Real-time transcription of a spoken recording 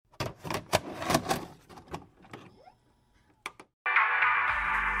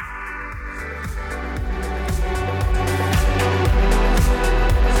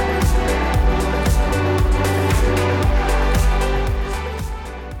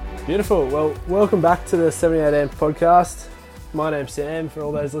Beautiful. Well, welcome back to the 78 Amp podcast. My name's Sam. For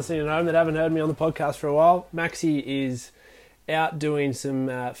all those listening at home that haven't heard me on the podcast for a while, Maxi is out doing some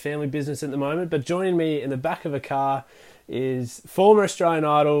family business at the moment, but joining me in the back of a car is former Australian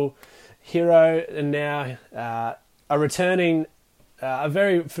Idol hero and now a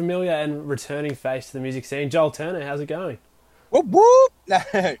very familiar and returning face to the music scene, Joel Turner. How's it going? Whoop whoop!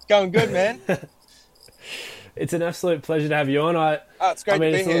 Going good, man. It's an absolute pleasure to have you on. It's great to be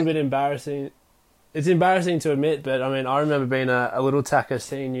it's a little here. bit embarrassing. It's embarrassing to admit, but I remember being a little tacker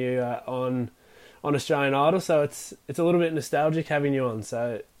seeing you on Australian Idol, so it's a little bit nostalgic having you on.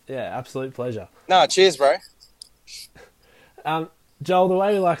 So yeah, absolute pleasure. No, cheers, bro. Joel, the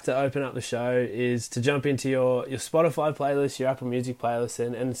way we like to open up the show is to jump into your Spotify playlist, your Apple Music playlist,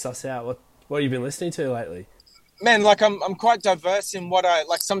 and suss out what you've been listening to lately. Man, like I'm quite diverse in what I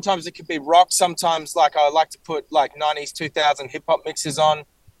like. Sometimes it could be rock. Sometimes like I like to put like 90s, 2000 hip hop mixes on.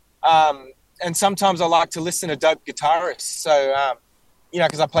 And sometimes I like to listen to dope guitarists. So,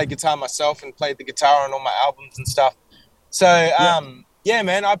 because I play guitar myself and played the guitar on all my albums and stuff. So, yeah,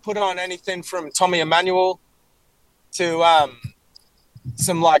 man, I put on anything from Tommy Emmanuel to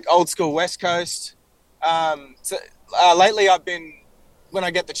some like old school West Coast. Lately when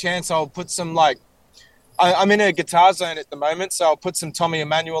I get the chance, I'll put some like, I'm in a guitar zone at the moment, so I'll put some Tommy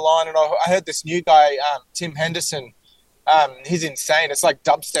Emmanuel on. And I heard this new guy, Tim Henderson. He's insane. It's like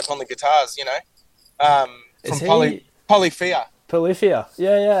dubstep on the guitars, from Polyphia. Polyphia,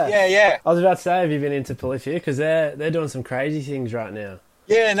 yeah. Yeah. I was about to say, have you been into Polyphia? Because they're doing some crazy things right now.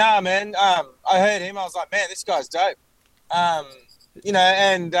 Yeah, nah, man. I heard him. I was like, man, this guy's dope.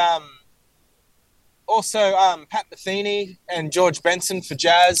 And also Pat Metheny and George Benson for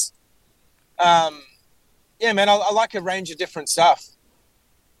jazz. Yeah, man, I like a range of different stuff.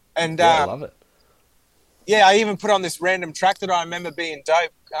 And I love it. Yeah, I even put on this random track that I remember being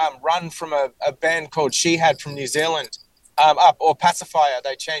dope, run from a band called She Had from New Zealand, or Pacifier.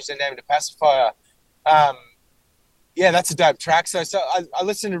 They changed their name to Pacifier. Yeah, that's a dope track. So I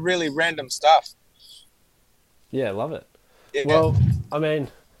listen to really random stuff. Yeah, love it. Yeah. Well, I mean,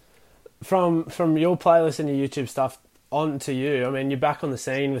 from your playlist and your YouTube stuff on to you, I mean, you're back on the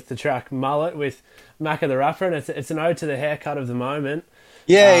scene with the track Mullet with Macca the Rapper, and it's an ode to the haircut of the moment.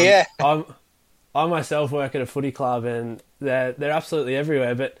 Yeah. I myself work at a footy club, and they're absolutely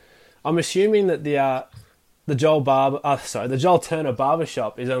everywhere. But I'm assuming that the Joel Turner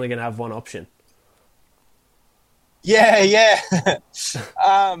barbershop is only going to have one option. Yeah.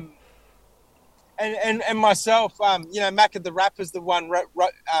 And myself, Macca the Rapper's the one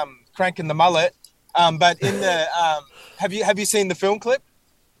cranking the mullet. But in the have you seen the film clip?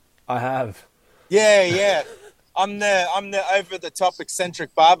 I have. Yeah. I'm the over the top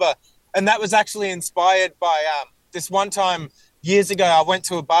eccentric barber. And that was actually inspired by this one time years ago. I went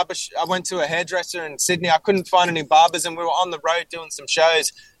to a hairdresser in Sydney. I couldn't find any barbers, and we were on the road doing some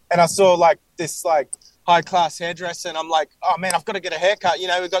shows. And I saw like this like high class hairdresser, and I'm like, oh man, I've got to get a haircut.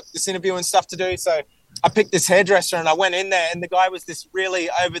 We've got this interview and stuff to do. So I picked this hairdresser, and I went in there, and the guy was this really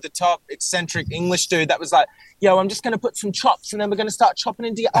over the top eccentric English dude that was like, yo, I'm just going to put some chops, and then we're going to start chopping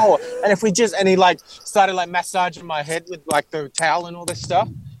into your and he like started like massaging my head with like the towel and all this stuff.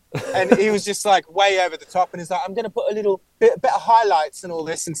 And he was just like way over the top, and he's like, I'm going to put a little bit of highlights and all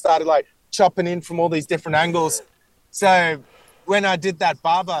this, and started like chopping in from all these different angles. So when I did that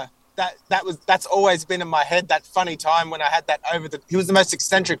barber, that's always been in my head, that funny time when I had that he was the most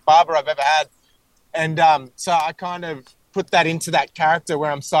eccentric barber I've ever had. And so I kind of put that into that character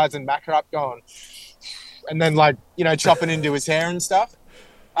where I'm sizing Macca up going, and then like, chopping into his hair and stuff.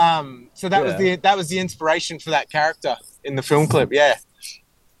 So that was the inspiration for that character in the film clip. Yeah.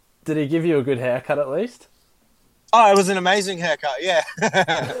 Did he give you a good haircut at least? Oh, it was an amazing haircut. Yeah.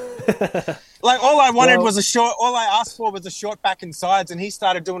 Like all I asked for was a short back and sides, and he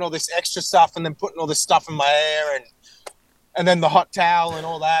started doing all this extra stuff and then putting all this stuff in my hair and then the hot towel and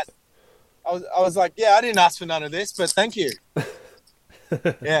all that. I was like, yeah, I didn't ask for none of this, but thank you.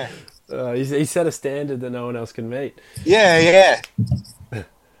 Yeah. He set a standard that no one else can meet. Yeah.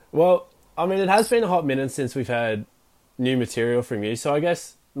 Well, I mean, it has been a hot minute since we've had new material from you. So I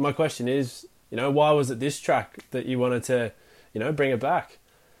guess my question is, why was it this track that you wanted to, bring it back?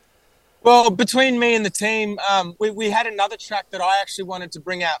 Well, between me and the team, we had another track that I actually wanted to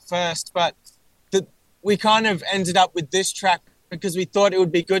bring out first, but we kind of ended up with this track because we thought it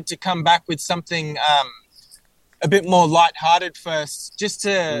would be good to come back with something a bit more lighthearted first, just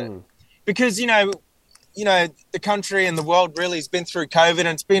to because the country and the world really has been through COVID, and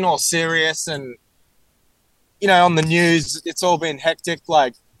it's been all serious, and on the news it's all been hectic,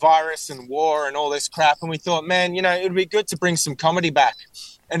 like virus and war and all this crap. And we thought, man, it would be good to bring some comedy back.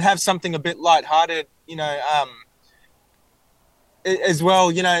 and have something a bit lighthearted, as well,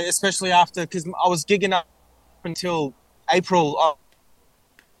 especially after, because I was gigging up until April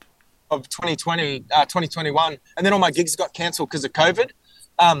of 2021, and then all my gigs got cancelled because of COVID.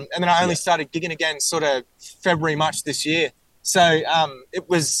 And then I only started gigging again sort of February, March this year. So it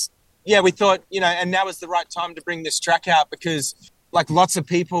was, we thought, and now is the right time to bring this track out, because like lots of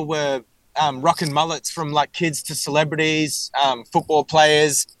people were rocking mullets, from like kids to celebrities, football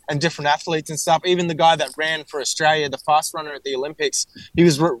players and different athletes and stuff. Even the guy that ran for Australia, the fast runner at the Olympics, he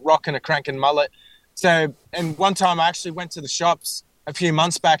was rocking a cranking mullet. So, and one time I actually went to the shops a few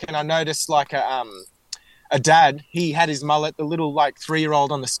months back, and I noticed like a dad, he had his mullet. The little like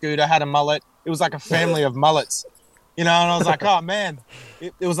 3-year-old on the scooter had a mullet. It was like a family of mullets, and I was like, oh man,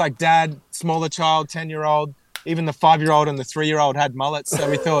 it was like dad, smaller child, 10-year-old, even the 5-year-old and the 3-year-old had mullets. So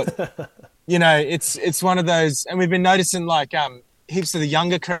we thought, it's one of those, and we've been noticing like heaps of the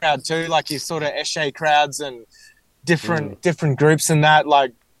younger crowd too, like your sort of Eshe crowds and different groups and that.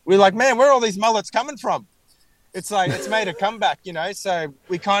 Like we're like, man, where are all these mullets coming from? It's like it's made a comeback, So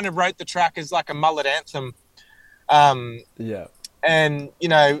we kind of wrote the track as like a mullet anthem. And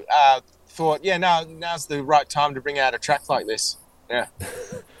thought, now's the right time to bring out a track like this. Yeah.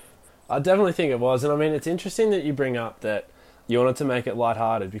 I definitely think it was. And I mean, it's interesting that you bring up that you wanted to make it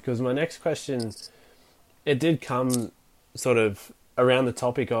lighthearted, because my next question, it did come sort of around the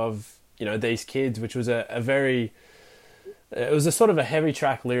topic of, these kids, which was it was a sort of a heavy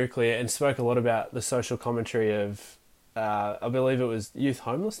track lyrically, and spoke a lot about the social commentary of, I believe it was youth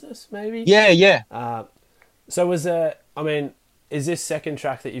homelessness, maybe? Yeah. So was there, I mean, is this second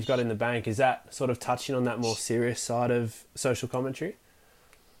track that you've got in the bank, is that sort of touching on that more serious side of social commentary?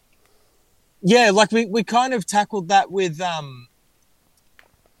 Yeah, like we kind of tackled that with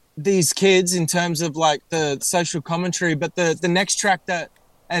these kids in terms of like the social commentary, but the next track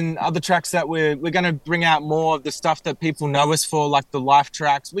and other tracks that we're going to bring out more of the stuff that people know us for, like the life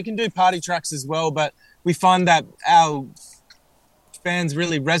tracks. We can do party tracks as well, but we find that our fans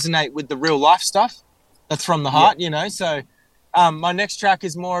really resonate with the real life stuff that's from the heart, So my next track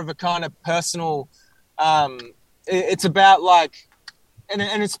is more of a kind of personal, it's about like,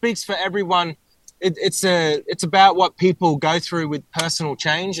 and it speaks for everyone. It's about what people go through with personal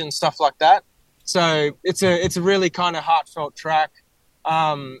change and stuff like that. So it's a really kind of heartfelt track.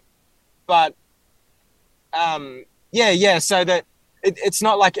 So that it's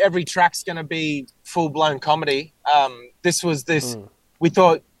not like every track's going to be full blown comedy. We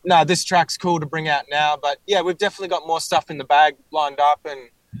thought, no, this track's cool to bring out now, but yeah, we've definitely got more stuff in the bag lined up, and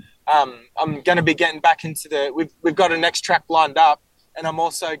I'm going to be getting back into we've got a next track lined up, and I'm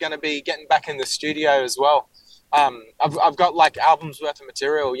also going to be getting back in the studio as well. I've got like albums worth of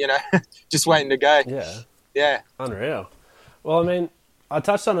material, just waiting to go. Yeah. Unreal. Well, I mean, I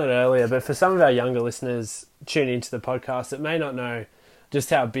touched on it earlier, but for some of our younger listeners tuning into the podcast that may not know just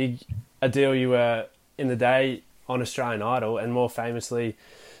how big a deal you were in the day on Australian Idol, and more famously,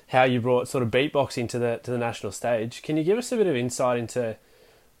 how you brought sort of beatboxing to the national stage. Can you give us a bit of insight into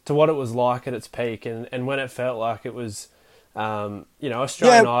what it was like at its peak, and when it felt like it was,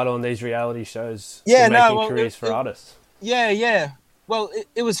 Australian Idol and these reality shows making careers for artists? Yeah. Well,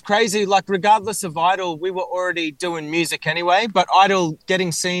 it was crazy. Like, regardless of Idol, we were already doing music anyway, but Idol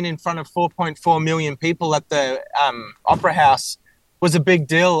getting seen in front of 4.4 million people at the Opera House was a big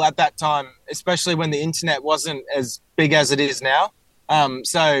deal at that time, especially when the internet wasn't as big as it is now.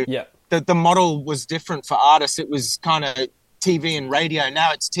 The model was different for artists. It was kind of TV and radio.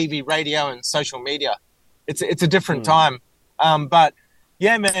 Now it's TV, radio, and social media. It's a different time. But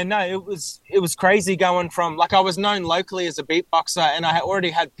yeah, man, no, it was crazy going from, like, I was known locally as a beatboxer, and I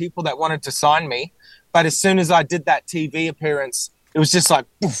already had people that wanted to sign me. But as soon as I did that TV appearance, it was just like,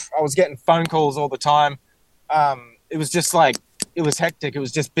 poof, I was getting phone calls all the time. It was just like, it was hectic. It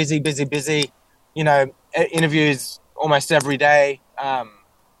was just busy, interviews almost every day.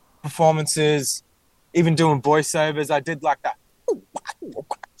 Performances, even doing voiceovers. I did like that,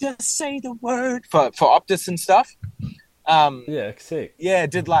 just say the word for Optus and stuff. Sick. Yeah,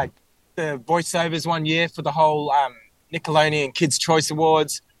 did like the voiceovers one year for the whole Nickelodeon Kids Choice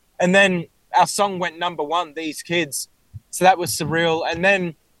Awards, and then our song went #1, These Kids, so that was surreal. And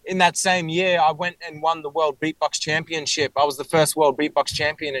then in that same year, I went and won the World Beatbox Championship. I was the first World Beatbox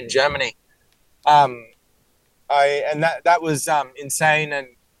Champion in Germany. That was insane. And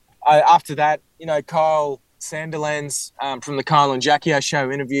after that, Kyle Sanderlands from the Kyle and Jackie O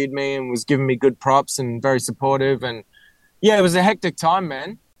show interviewed me and was giving me good props and very supportive. And yeah, it was a hectic time,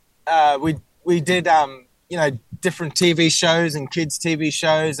 man. We did different TV shows and kids TV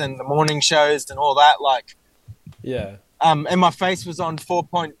shows and the morning shows and all that. Like, yeah, and my face was on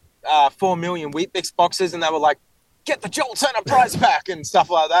 4.4 million Weet-Bix boxes, and they were like, "Get the Joel Turner prize pack" and stuff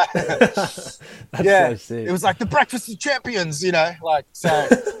like that. That's Yeah, so sick. it was like the Breakfast of Champions, you know, like, so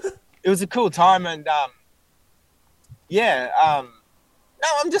it was a cool time. And no,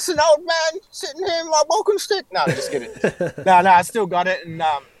 I'm just an old man sitting here in my walking stick. No, I'm just kidding. No, I still got it. And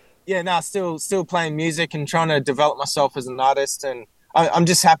still playing music and trying to develop myself as an artist. And I'm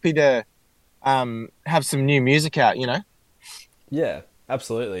just happy to have some new music out, you know? Yeah,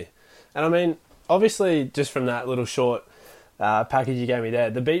 absolutely. And I mean, obviously, just from that little short package you gave me there,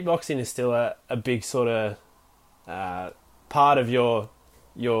 the beatboxing is still a big sort of part of your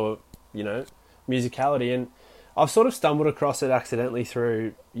musicality. And I've sort of stumbled across it accidentally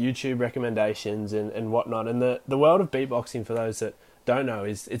through YouTube recommendations and whatnot. And the world of beatboxing, for those that don't know,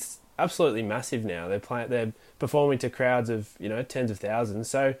 it's absolutely massive now. They're performing to crowds of, tens of thousands.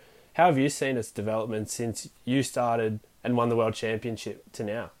 So how have you seen its development since you started and won the world championship to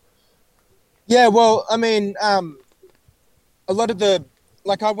now? Yeah, well, I mean, a lot of I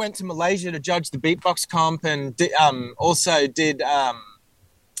went to Malaysia to judge the beatbox comp, and also did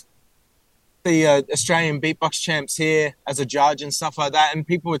the Australian beatbox champs here as a judge and stuff like that. And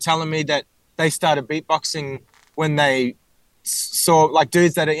people were telling me that they started beatboxing when they saw, like,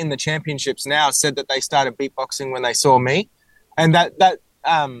 dudes that are in the championships now said that they started beatboxing when they saw me. And that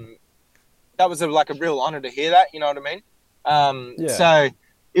was a real honor to hear that, you know what I mean? Yeah. So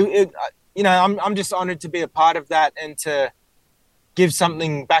I'm just honored to be a part of that and to give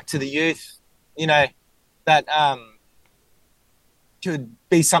something back to the youth, that could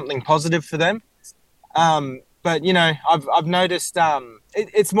be something positive for them. But I've noticed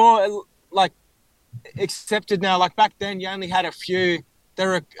it's more like accepted now. Like back then, you only had a few. There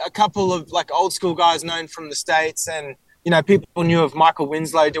were a couple of like old school guys known from the States, and people knew of Michael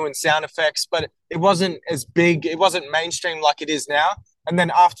Winslow doing sound effects, but it wasn't as big. It wasn't mainstream like it is now. And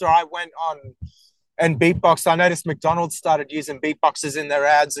then after I went on and beatboxed, I noticed McDonald's started using beatboxers in their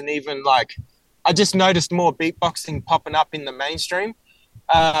ads, and even I just noticed more beatboxing popping up in the mainstream.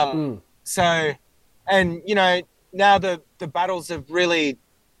 So, and now the battles have really,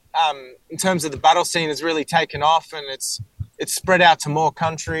 in terms of the battle scene, has really taken off, and it's spread out to more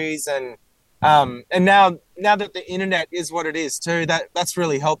countries, and now that the internet is what it is too, that's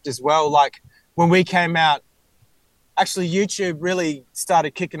really helped as well. Like when we came out, actually YouTube really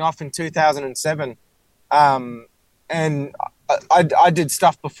started kicking off in 2007, and I did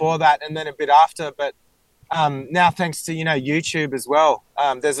stuff before that and then a bit after, but now thanks to YouTube as well,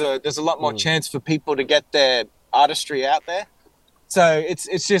 there's a lot more chance for people to get their artistry out there. So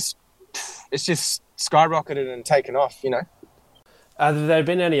it's just skyrocketed and taken off. Have there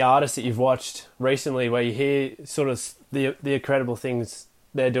been any artists that you've watched recently where you hear sort of the incredible things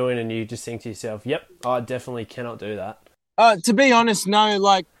they're doing and you just think to yourself, "Yep, I definitely cannot do that"? To be honest,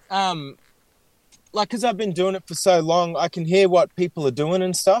 no. Because I've been doing it for so long, I can hear what people are doing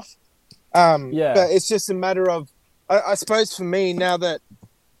and stuff. But it's just a matter of, I suppose for me, now that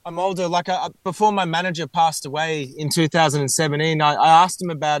I'm older, before my manager passed away in 2017, I asked him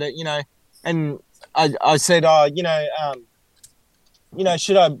about it, and I said,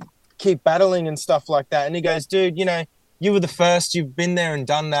 should I keep battling and stuff like that? And he goes, "Dude, you were the first, you've been there and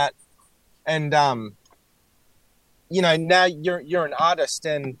done that. And, now you're an artist.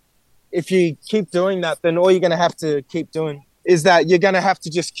 And if you keep doing that, then all you're going to have to keep doing is that you're going to have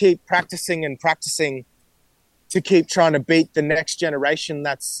to just keep practicing and practicing to keep trying to beat the next generation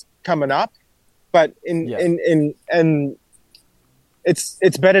that's coming up. But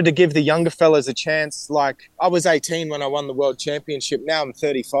it's better to give the younger fellas a chance. Like I was 18 when I won the world championship. Now I'm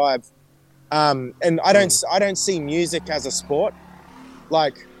 35. And I don't see music as a sport.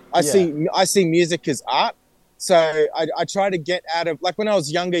 Like I see music as art. So I try to get out of, like when I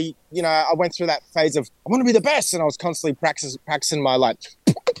was younger, I went through that phase of I want to be the best, and I was constantly practicing my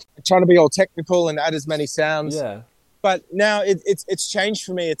trying to be all technical and add as many sounds. Yeah. But now it's changed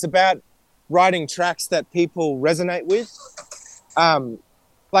for me. It's about writing tracks that people resonate with.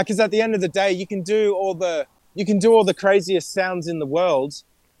 Because at the end of the day, you can do all the craziest sounds in the world,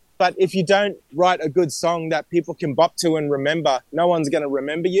 but if you don't write a good song that people can bop to and remember, no one's going to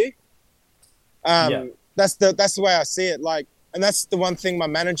remember you. That's the way I see it. And that's the one thing my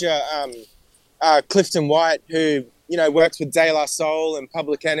manager, Clifton White, who works with De La Soul and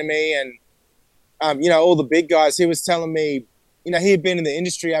Public Enemy and all the big guys, he was telling me, he had been in the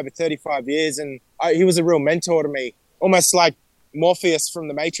industry over 35 years, and he was a real mentor to me, almost like Morpheus from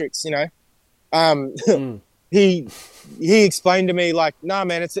the Matrix. He explained to me nah,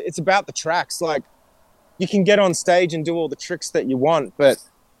 man, it's about the tracks. You can get on stage and do all the tricks that you want, but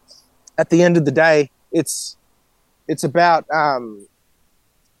at the end of the day, it's it's about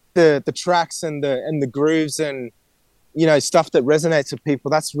the tracks and the grooves and, you know, stuff that resonates with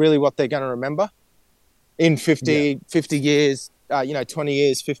people. That's really what they're going to remember in 50 years, 20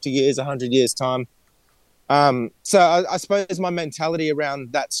 years, 50 years, 100 years time. So I suppose my mentality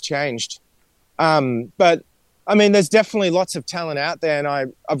around that's changed. But I mean, there's definitely lots of talent out there,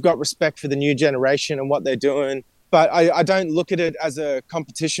 and I've got respect for the new generation and what they're doing, but I don't look at it as a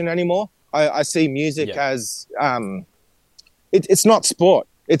competition anymore. I see music as, it's not sport.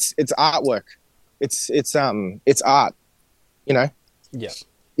 It's artwork. It's art, you know? Yeah.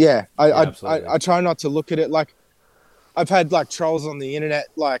 Yeah. I try not to look at it like, I've had like trolls on the internet,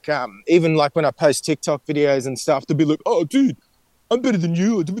 like, even like when I post TikTok videos and stuff, they'll be like, oh dude, I'm better than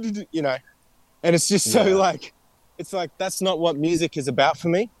you, you know? And it's just so like, it's like, that's not what music is about for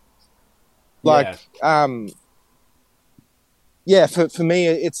me. Like, for me,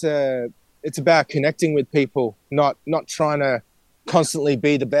 it's about connecting with people, not trying to constantly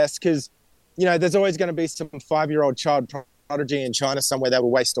be the best. Cause, you know, there's always going to be some 5-year-old child prodigy in China somewhere that will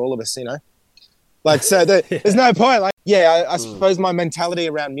waste all of us, you know? Like, so there's no point. Like, I suppose my mentality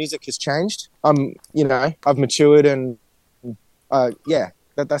around music has changed. You know, I've matured and,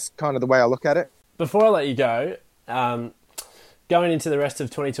 that's kind of the way I look at it. Before I let you go, going into the rest of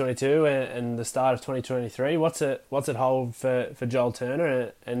 2022 and the start of 2023, what's it hold for Joel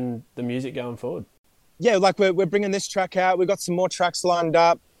Turner and the music going forward? Yeah, like we're bringing this track out. We've got some more tracks lined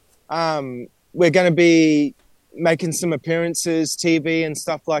up. We're going to be making some appearances, TV and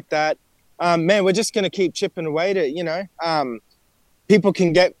stuff like that. Man, we're just going to keep chipping away to, you know, people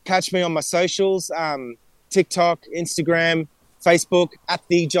can catch me on my socials, TikTok, Instagram, Facebook, at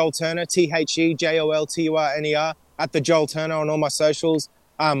the Joel Turner, TheJolTurner, at the Joel Turner on all my socials.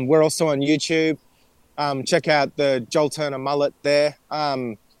 We're also on YouTube. Check out the Joel Turner mullet there.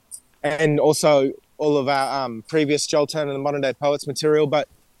 And also all of our previous Joel Turner and the Modern Day Poets material. But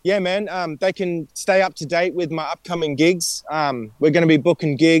yeah, man, they can stay up to date with my upcoming gigs. We're going to be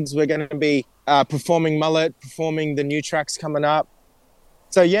booking gigs. We're going to be performing mullet, performing the new tracks coming up.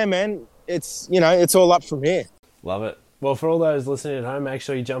 So yeah, man, it's, you know, it's all up from here. Love it. Well, for all those listening at home, make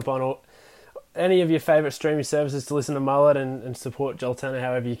sure you jump on any of your favourite streaming services to listen to mullet and support Joel Turner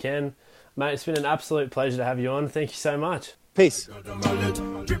however you can. Mate, it's been an absolute pleasure to have you on. Thank you so much. Peace.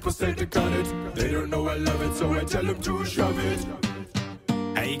 People say they got it. They don't know I love it, so I tell them to shove it.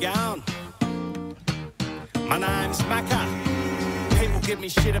 How you going? My name's Macca. People give me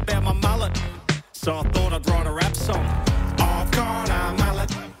shit about my mullet, so I thought I'd write a rap song. I've got a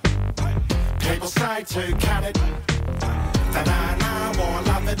mullet. People say to cut it. They don't know I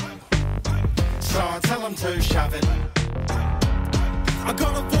love it, so I tell them to shove it. I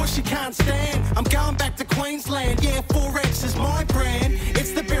got a voice you can't stand. I'm going back to Queensland. Yeah, 4X is my brand.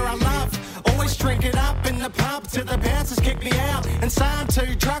 It's the beer I love. Always drink it up in the pub till the bouncers kick me out. And say I'm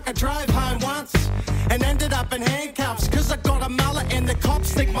too drunk. I drove home once and ended up in handcuffs, cause I got a mullet and the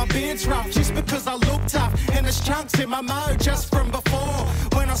cops think my beard's rough. Just because I look tough and there's chunks in my mo just from before,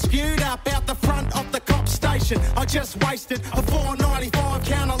 when I spewed up out the front of the cop station. I just wasted a $4.95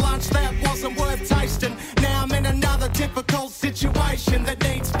 counter lunch that wasn't worth tasting. Now I'm in another difficult situation that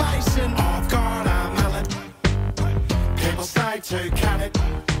needs facing. I've got a mullet. People say to cut it.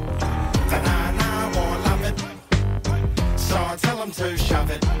 They don't know I love it, so I tell them to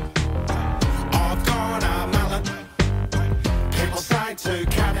shove it. I've got a mullet. People say to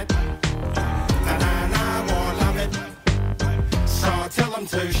cut it. They don't know I love it, so I tell them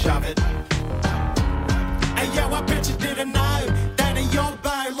to shove it. Hey yo, I bet you didn't know that a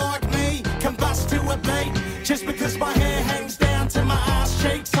yobbo like me can bust to a beat. Just because my hair hangs down to my ass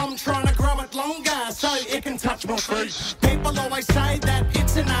cheeks, I'm trying to grow it longer so it can touch my feet. People always say that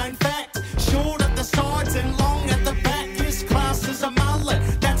it's a known fact. Short at the sides and long at the back is classed as a mullet.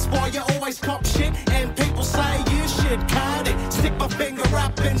 That's why you always cop shit and people say you should cut it. Stick my finger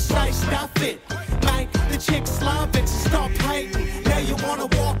up and say stuff it. Mate, the chicks love it, so stop hating. Now you wanna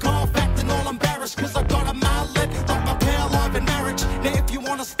walk off acting all embarrassed cause I got a mullet like my pal live in marriage. Now if you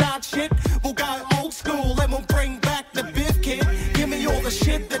wanna start shit, we'll go old school and we'll bring back the Biff Kid. Give me all the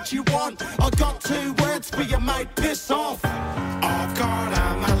shit that you want. I got 2 words for you, mate, piss off. I've got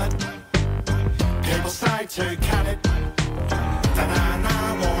a mullet. People say to cut it. They don't know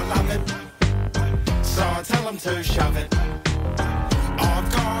I love it, so I tell them to shove it. I've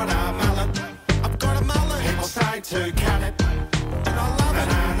got a mullet. I've got a mullet. People say to cut it. And I love it.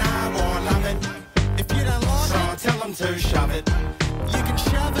 They don't know I love it. If you don't like so it, I tell them to shove it. You can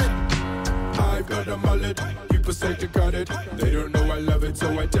shove it. I've got a mullet. People say to cut it. They don't know I love it,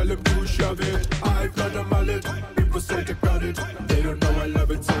 so I tell them to shove it. I've got a mullet. People say to cut it. They don't know I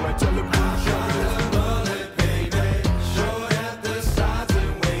love it, so I tell them to shove it. Mullet, baby.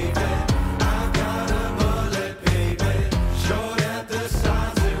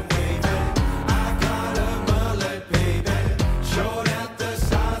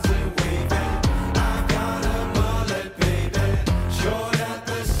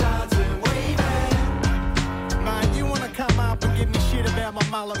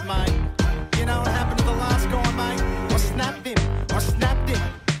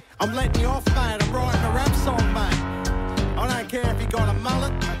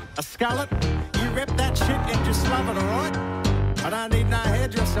 skullet. You rep that shit and just love it, alright? I don't need no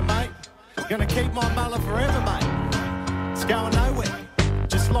hairdresser, mate. Gonna keep my mullet forever, mate. It's going nowhere,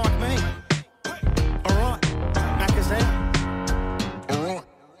 just like me. Alright, Macca's out. Alright,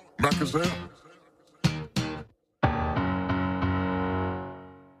 Macca's out.